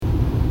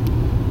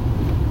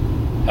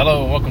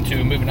Hello and welcome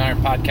to Moving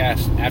Iron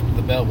Podcast After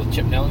the Bell with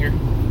Chip Nellinger.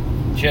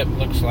 Chip,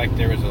 looks like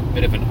there was a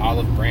bit of an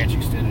olive branch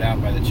extended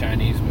out by the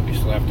Chinese, but we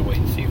still have to wait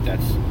and see if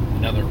that's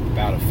another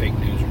bout of fake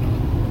news or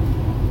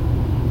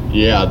not.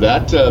 Yeah,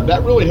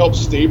 that really helps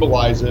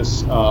stabilize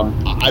us.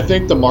 I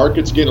think the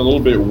market's getting a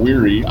little bit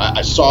weary.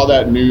 I saw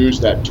that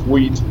news, that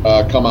tweet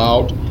come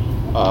out.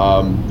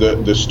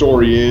 The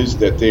story is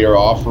that they are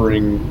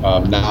offering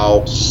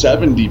now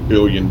 $70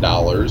 billion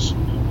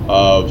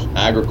of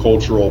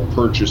agricultural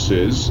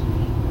purchases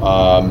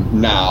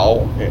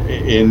now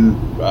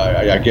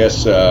I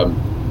guess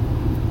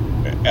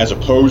as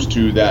opposed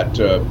to that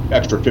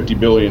extra $50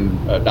 billion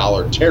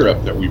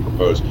tariff that we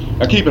proposed.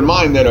 Now keep in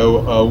mind that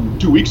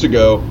 2 weeks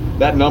ago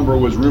that number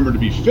was rumored to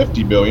be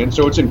 $50 billion,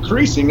 so it's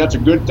increasing. That's a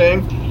good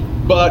thing.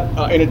 But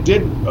and it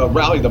did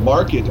rally the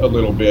market a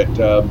little bit.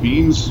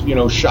 Beans,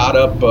 shot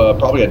up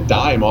probably a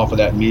dime off of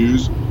that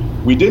news.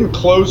 We didn't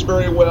close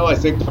very well. I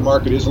think the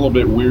market is a little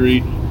bit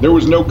weary. There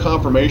was no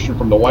confirmation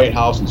from the White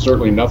House and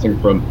certainly nothing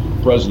from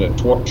President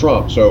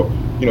Trump. So,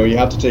 you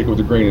have to take it with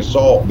a grain of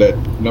salt that,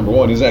 number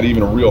one, is that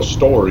even a real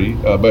story?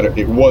 But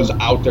it was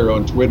out there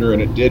on Twitter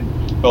and it did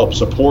help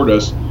support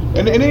us.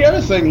 And the other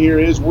thing here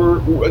is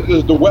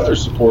the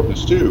weather's supporting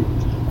us too.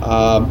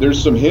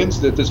 There's some hints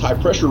that this high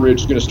pressure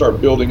ridge is going to start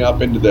building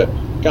up into the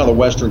kind of the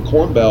western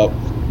Corn Belt,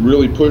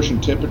 really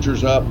pushing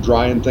temperatures up,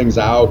 drying things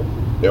out.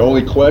 The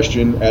only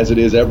question, as it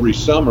is every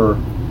summer,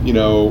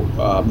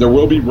 there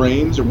will be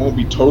rains. It won't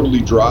be totally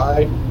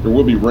dry. There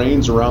will be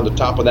rains around the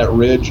top of that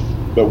ridge.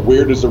 But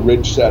where does the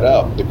ridge set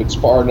up? If it's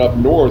far enough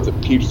north,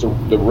 it keeps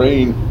the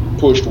rain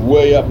pushed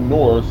way up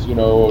north,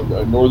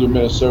 northern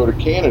Minnesota,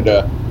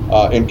 Canada,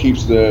 and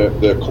keeps the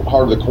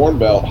heart of the Corn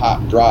Belt hot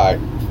and dry.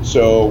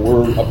 So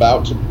we're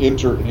about to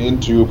enter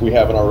into, if we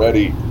haven't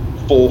already,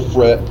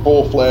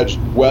 full-fledged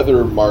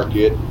weather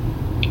market.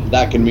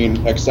 That can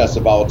mean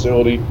excessive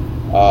volatility.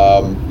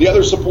 The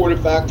other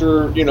supportive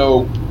factor,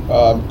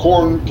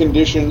 corn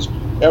conditions.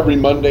 Every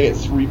Monday at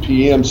 3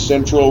 p.m.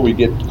 Central, we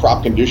get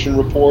crop condition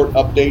report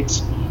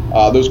updates.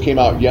 Those came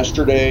out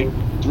yesterday,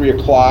 3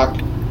 o'clock.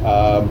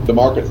 The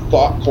market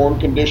thought corn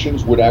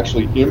conditions would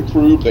actually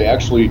improve. They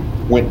actually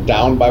went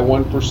down by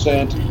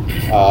 1%.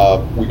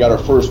 We got our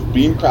first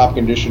bean crop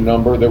condition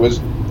number that was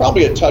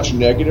probably a touch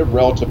negative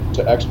relative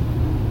to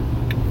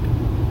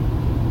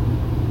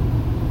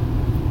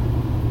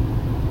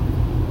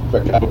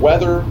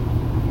weather.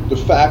 The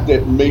fact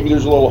that maybe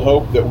there's a little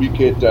hope that we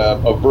could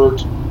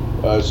avert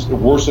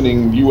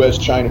worsening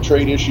U.S.-China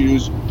trade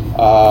issues,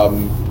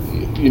 and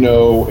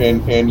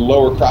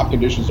lower crop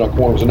conditions on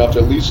corn was enough to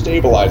at least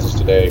stabilize us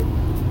today.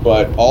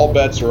 But all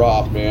bets are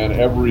off, man.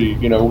 We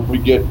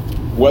get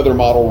weather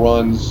model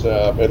runs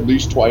at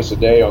least twice a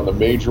day on the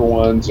major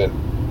ones, and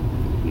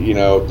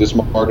this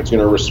market's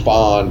going to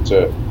respond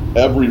to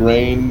every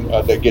rain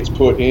that gets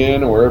put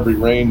in or every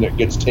rain that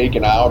gets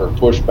taken out or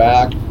pushed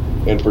back.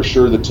 And for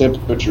sure, the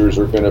temperatures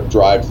are going to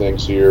drive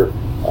things here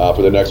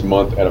for the next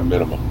month at a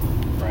minimum.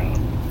 Right on.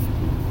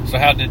 So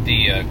how did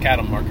the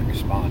cattle market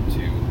respond to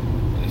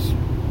this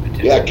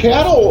potential? Yeah,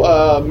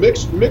 cattle,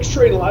 mixed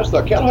trade in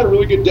livestock. Cattle had a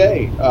really good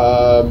day.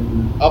 Up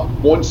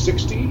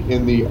 160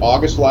 in the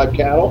August live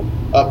cattle,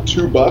 up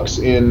 $2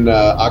 in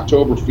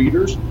October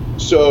feeders.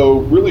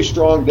 So really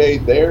strong day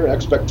there.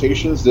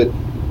 Expectations that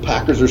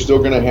packers are still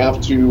going to have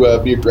to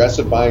be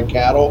aggressive buying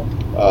cattle.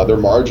 Their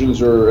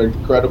margins are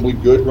incredibly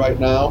good right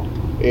now,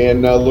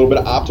 and a little bit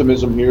of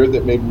optimism here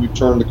that maybe we've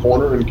turned the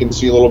corner and can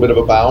see a little bit of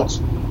a bounce.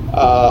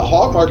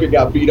 Hog market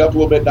got beat up a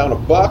little bit, down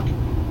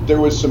 $1. There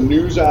was some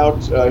news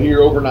out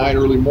here overnight,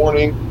 early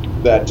morning,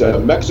 that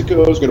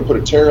Mexico is going to put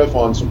a tariff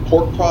on some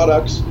pork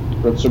products,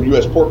 some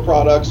U.S. pork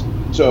products.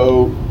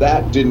 So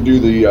that didn't do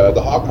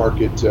the hog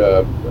market,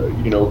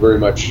 very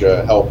much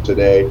help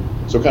today.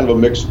 So kind of a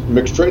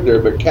mixed trade there,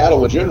 but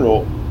cattle in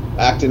general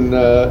acting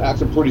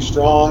pretty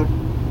strong.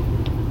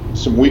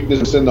 Some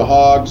weakness in the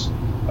hogs.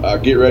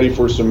 Get ready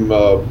for some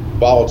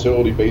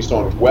volatility based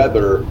on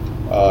weather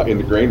in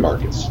the grain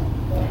markets.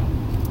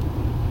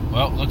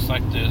 Well, it looks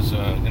like there's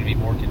going to be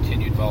more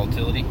continued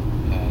volatility.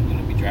 Going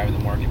to be driving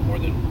the market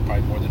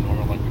probably more than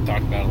normal, like we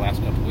talked about the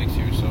last couple of weeks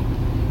here. So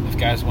if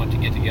guys want to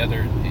get together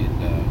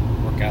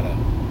and work out a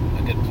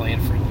good plan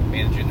for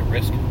managing the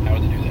risk, how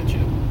would they do that,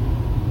 Chip?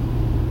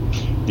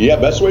 Yeah,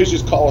 best way is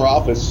just call our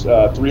office,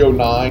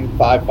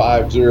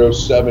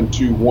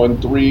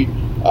 309-550-7213.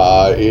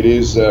 It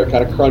is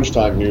kind of crunch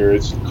time here.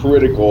 It's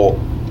critical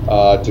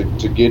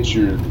to get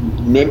your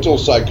mental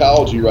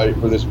psychology right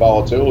for this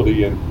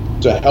volatility, and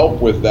to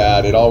help with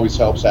that, it always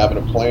helps having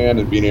a plan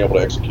and being able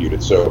to execute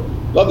it. So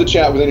love to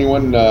chat with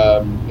anyone,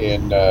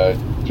 and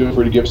feel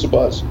free to give us a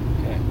buzz.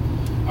 Okay.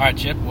 All right,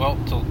 Chip. Well,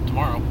 till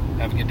tomorrow.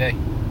 Have a good day.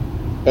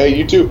 Hey,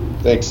 you too.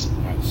 Thanks.